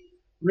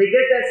 We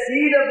get that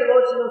seed of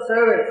devotional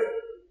service.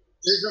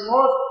 This is the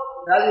most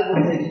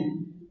valuable thing.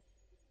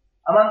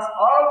 Amongst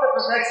all the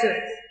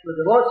perfections, the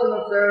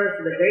devotional service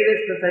is the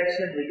greatest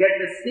perfection. We get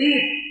the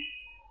seed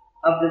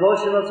of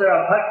devotional service,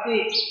 of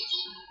bhakti.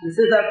 This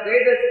is the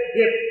greatest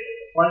gift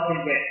one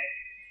can get.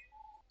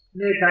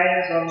 Many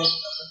times almost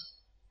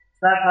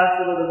it's not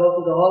possible to go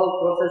through the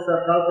whole process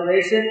of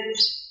cultivation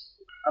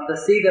of the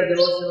seed of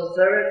devotional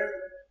service,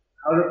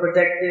 how to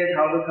protect it,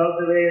 how to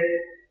cultivate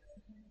it.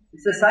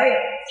 It's a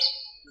science.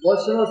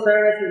 Devotional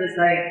service is a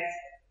science.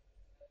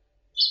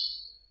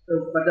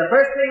 But the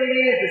first thing we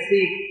need is the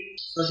seed.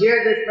 So here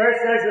this verse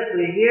says if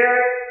we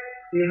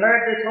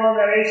heard this whole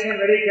narration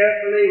very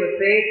carefully with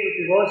faith, with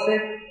devotion,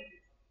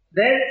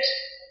 then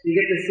we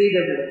get the seed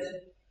of devotion.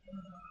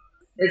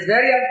 It's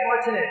very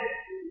unfortunate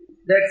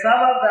that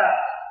some of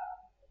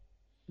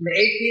in the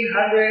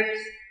 1800s,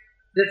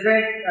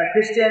 different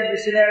Christian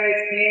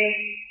missionaries came,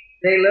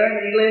 they learned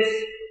they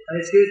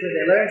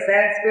learned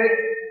Sanskrit,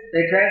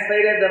 they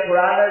translated the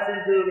Puranas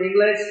into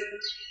English,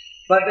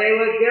 but they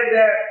would give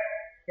their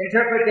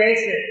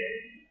interpretation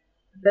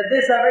that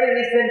these are very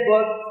recent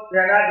books, they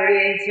are not very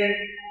ancient,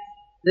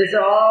 these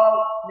are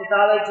all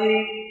mythology,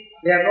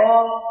 they have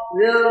no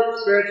real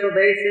spiritual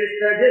basis,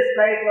 they're just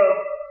type of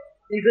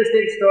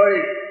interesting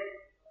stories.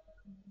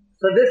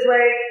 So this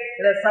way,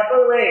 in a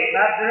subtle way,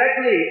 not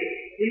directly,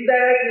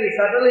 indirectly,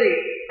 subtly,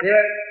 they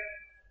are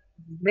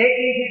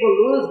making people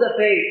lose the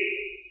faith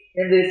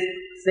in these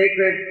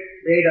sacred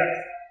Vedas.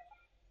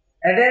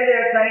 And then they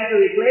are trying to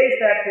replace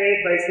that faith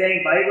by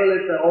saying Bible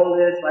is the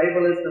oldest,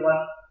 Bible is the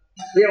one.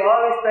 We have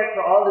all respect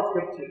for all the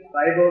scriptures,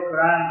 Bible,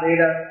 Quran,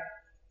 Veda.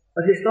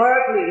 But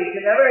historically, we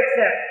can never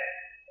accept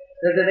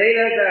that the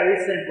Vedas are a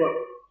recent book.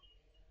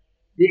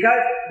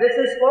 Because this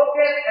is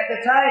spoken at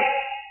the time.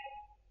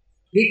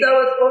 Gita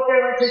was spoken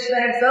when Krishna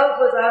himself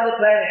was on the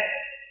planet.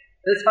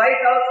 This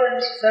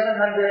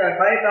 5,700 or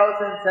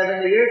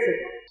 5,070 years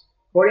ago,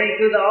 according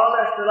to all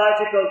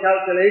astrological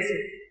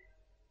calculations.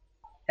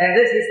 And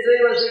this history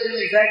was written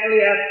exactly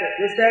after.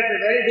 Just at the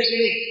very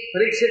beginning,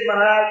 Parikshit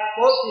Maharaj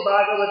spoke the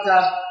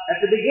Bhagavatam at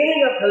the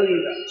beginning of Kali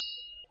Yuga.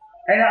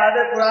 And the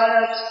other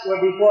Puranas were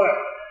before.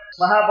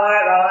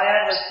 Mahabharata,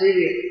 Ramayana was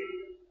previous.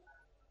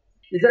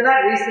 These are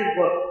not recent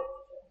books.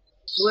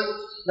 So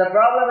the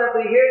problem that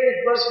we hear these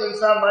books from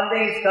some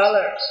mundane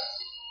scholar.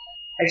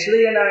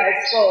 Actually in our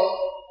expo,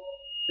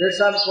 there's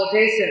some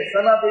quotations.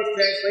 Some of these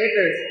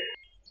translators,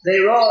 they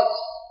wrote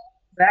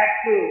back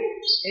to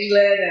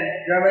England and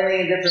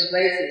Germany and different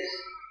places,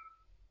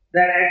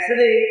 that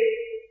actually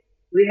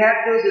we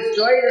have to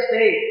destroy the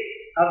faith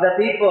of the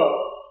people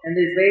in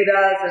these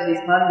Vedas and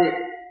these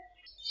Pandits.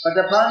 But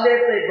the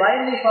Pandits, they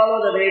blindly follow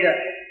the Vedas.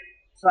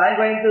 So I'm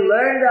going to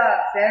learn the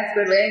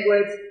Sanskrit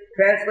language,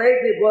 translate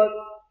the book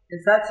in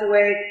such a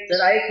way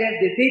that I can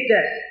defeat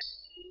them.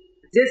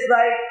 Just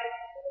like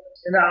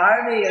in the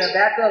army, in a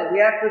battle, we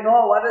have to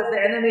know what is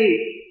the enemy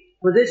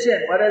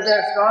position, what is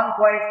their strong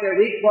points, their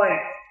weak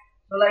points.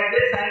 So like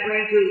this, I'm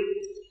going to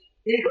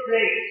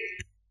infiltrate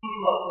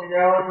people in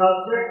their own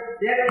culture.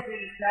 They are going to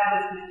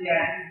establish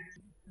Christianity.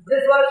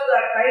 This was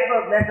the type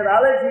of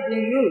methodology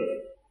being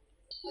used.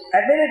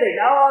 Admittedly,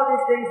 now all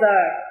these things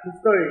are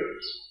history.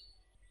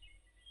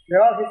 They're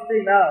all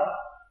history now.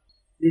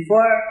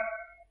 Before,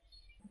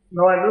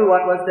 no one knew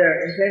what was their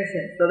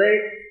intention. So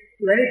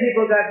many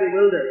people got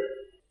bewildered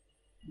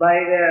by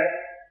their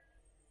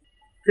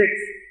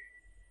tricks.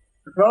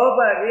 The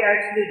Prabhupada, he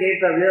actually gave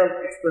the real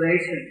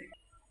explanation,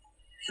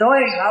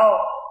 showing how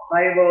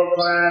Bible,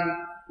 Quran,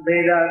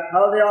 Vedas,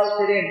 how they all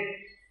fit in.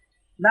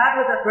 Not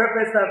with the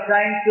purpose of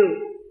trying to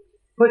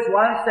push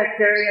one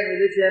sectarian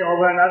religion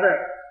over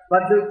another,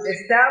 but to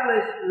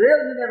establish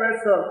real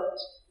universal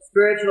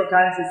spiritual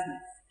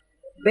consciousness,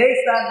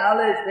 based on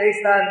knowledge,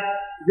 based on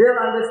real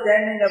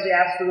understanding of the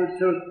absolute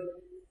truth.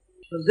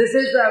 So this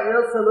is the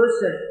real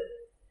solution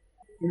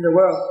in the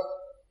world.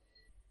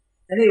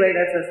 Anyway,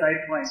 that's a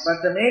side point.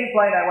 But the main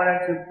point I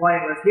wanted to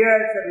point was here,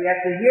 that we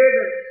have to hear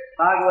the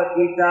Bhagavad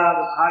Gita,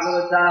 the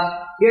Bhagavatam,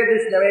 hear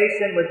this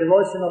narration with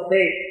devotional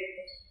faith.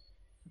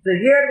 To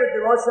hear it with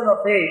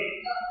devotional faith,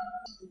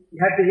 you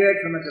have to hear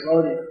it from a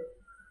devotee.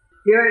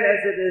 Hear it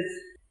as it is.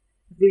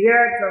 If you hear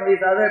it from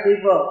these other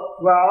people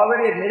who are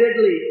already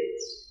admittedly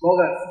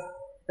bogus,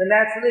 then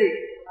naturally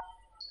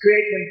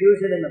create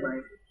confusion in the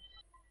mind.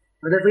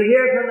 But if we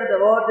hear from the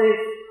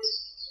devotees,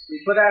 we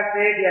put our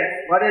faith, yes,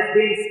 what is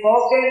being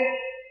spoken,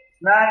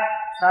 not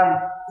some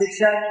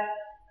fiction,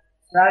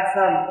 not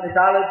some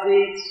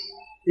mythology.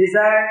 These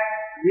are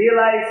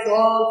realized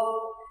souls,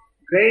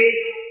 great,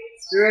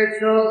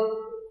 spiritual.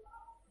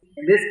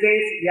 In this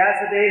case,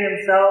 Vyasadeva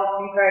himself,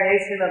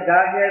 incarnation of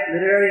Godhead,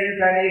 literary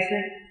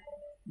incarnation,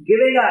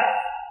 giving us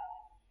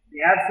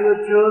the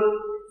absolute truth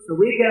so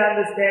we can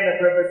understand the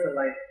purpose of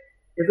life.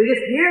 If we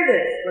just hear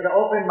this with an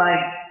open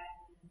mind,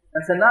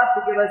 that's enough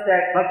to give us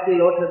that bhakti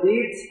lota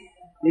beads.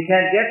 We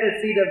can get the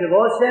seed of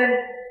devotion,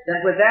 then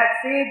with that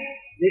seed,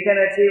 we can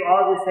achieve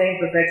all the same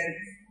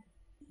perfections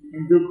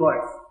in due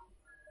course.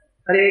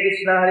 Hare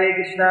Krishna,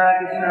 Krishna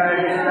Krishna,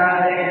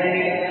 Hare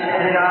Hare,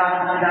 Hare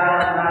Rama,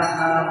 Rama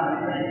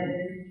Rama.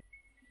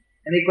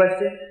 Any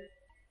question?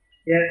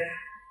 Yes.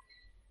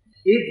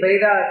 Each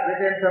Veda is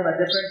written from a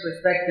different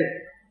perspective.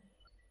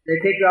 They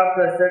take you up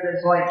to a certain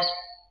point.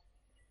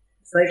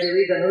 It's like you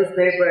read the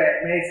newspaper, it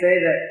may say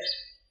that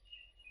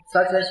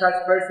such and such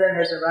person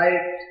has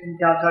arrived in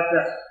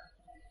Calcutta.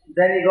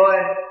 Then you go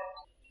and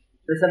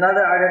there's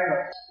another article,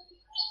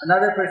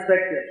 another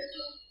perspective.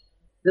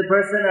 The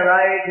person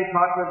arrived, he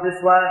talked with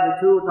this one, the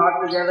two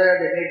talked together,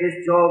 they made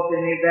this joke,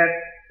 they made that,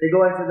 they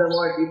go into the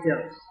more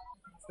details.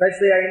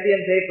 Especially our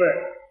Indian paper.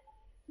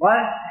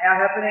 One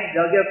happening,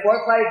 they'll give 4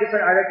 or 5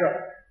 different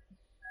articles.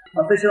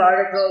 Official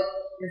article,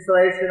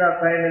 installation of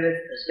Prime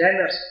Minister. Then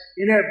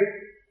inner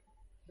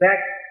back,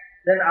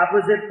 then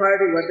opposite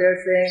party, what they're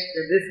saying,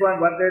 then this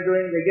one, what they're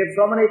doing, they give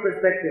so many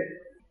perspectives.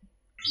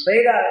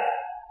 Vedas,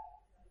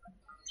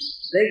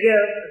 they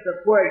give, it's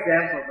a poor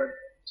example, but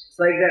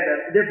it's like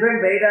that. Different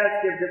Vedas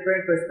give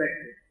different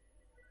perspectives.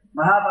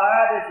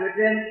 Mahabharata is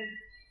written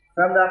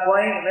from the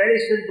point, very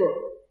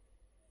simple.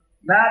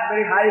 Not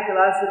very high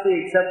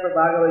philosophy except for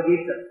Bhagavad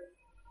Gita.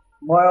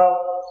 Moral,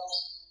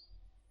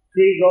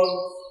 3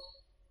 goals.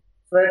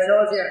 So it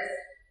shows yes.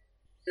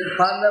 The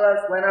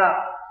Pandavas went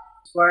up.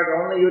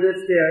 Swarga, only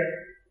Yudhishthira,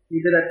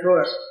 he did a tour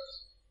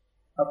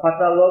of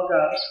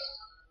Pataloka.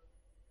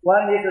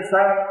 One, he's the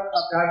son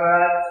of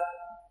Dharmaraj.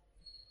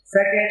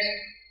 Second,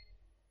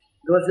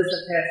 there was just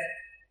a test.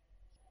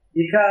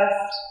 Because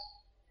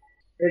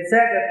it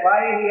said that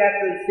why he had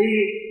to see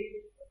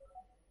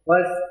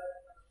was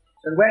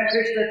that when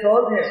Krishna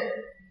told him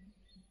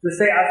to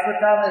say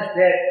Ashwatthama is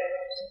dead,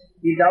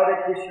 he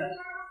doubted Krishna.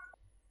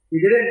 He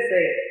didn't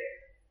say it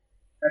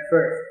at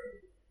first.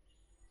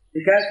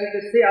 Because he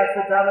could see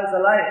Ashwatthama is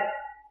alive.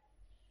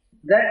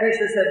 Then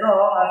Krishna said, no,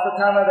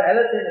 Ashwatthama the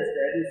elephant is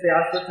dead. You say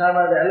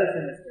Ashwatthama the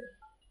elephant is dead.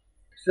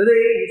 Actually,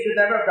 he should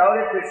never have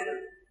doubted Krishna.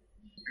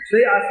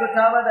 Actually,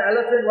 Ashwatthama the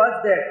elephant was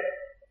dead.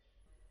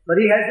 But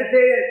he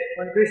hesitated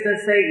when Krishna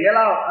said, yell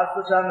out,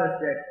 Ashwatthama is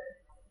dead.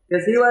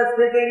 Because he was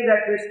thinking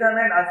that Krishna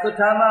meant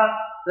Ashwatthama,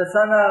 the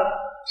son of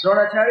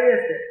Dronacharya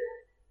is dead.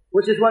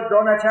 Which is what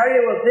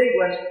Dronacharya will think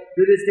when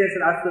Yudhishthira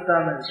said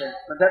Ashwatthama is dead.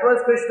 But that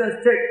was Krishna's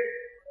trick.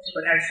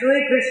 But actually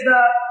Krishna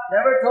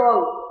never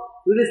told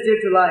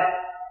Yudhishthira to lie.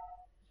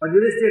 But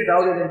Yudhishthira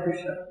doubted in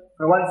Krishna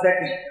for 1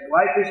 second.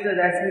 Why Krishna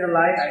asked me to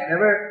lie? I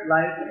never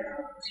lied.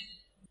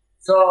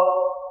 So,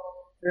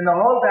 in the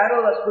whole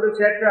battle of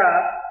Kurukshetra,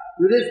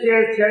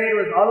 Yudhishthira's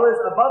chariot was always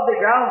above the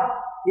ground.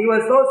 He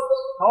was so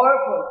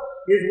powerful.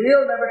 His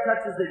wheel never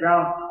touches the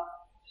ground.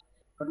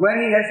 But when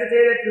he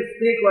hesitated to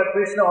speak what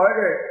Krishna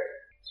ordered,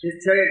 his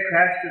chariot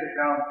crashed to the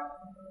ground.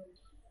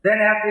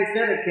 Then after he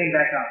said it, came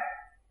back up.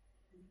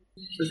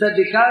 So he said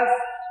because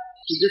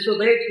he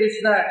disobeyed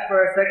Krishna for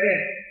a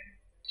second,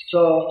 so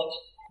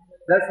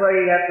that's why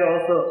he had to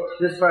also,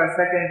 just for a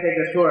second, take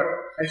a tour.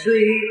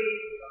 Actually,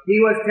 he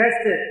was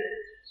tested.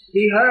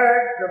 He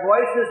heard the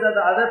voices of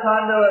the other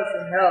Pandavas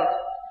in hell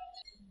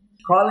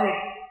calling.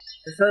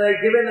 And so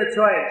they're given the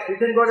choice. You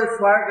can go to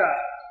Swarga,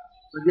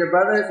 but your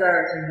brothers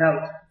are in hell.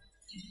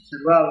 He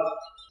said, well,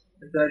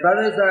 if the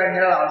brothers are in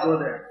hell, I'll go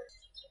there.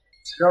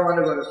 I don't want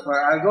to go to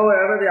Swarga. I'll go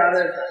wherever the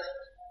others are.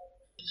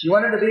 He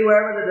wanted to be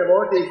wherever the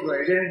devotees were.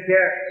 He didn't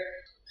care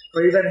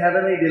for even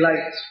heavenly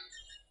delight.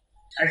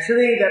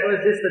 Actually, that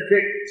was just the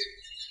trick.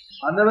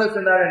 Pandavas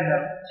are not in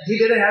hell. He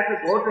didn't have to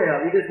go to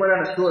hell. He just went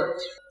on a tour.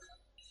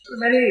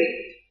 Many,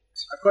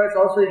 of course,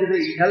 also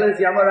hell is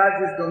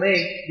Yamaraj's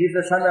domain. He's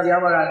the son of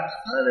Yamaraj.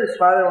 His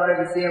father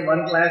wanted to see him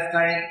one last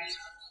time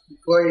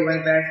before he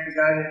went back to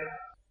Garden.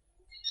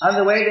 On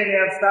the way, then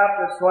they have stopped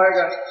at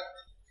Swarga.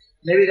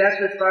 Maybe that's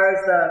as far as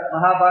the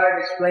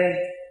Mahabharata explains.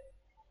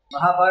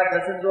 Mahabharata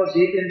doesn't go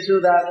deep into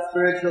the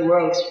spiritual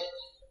world.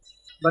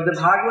 But the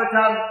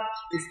Bhagavatam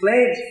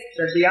explains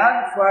that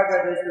beyond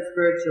Swarga there is the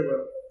spiritual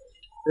world.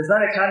 There's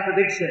not a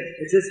contradiction.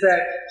 It's just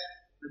that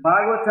the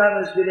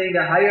Bhagavatam is giving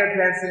the higher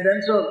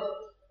transcendental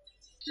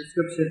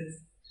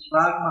descriptions.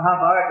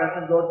 Mahabharata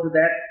doesn't go to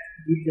that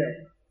detail,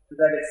 to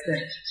that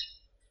extent.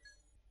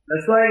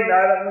 That's why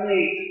Narada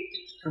Muni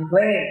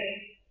complained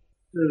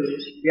to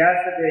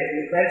Vyasadeva.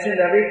 He mentioned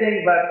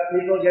everything, but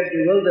people get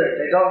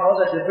bewildered. They don't know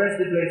the difference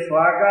between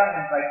Swarga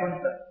and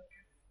Vaikuntha.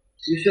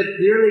 You should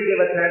clearly give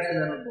a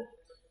transcendental book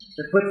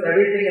that puts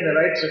everything in the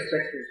right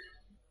perspective.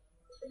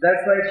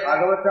 That's why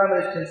Bhagavatam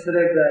is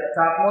considered the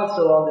topmost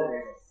of all the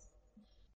Vedas.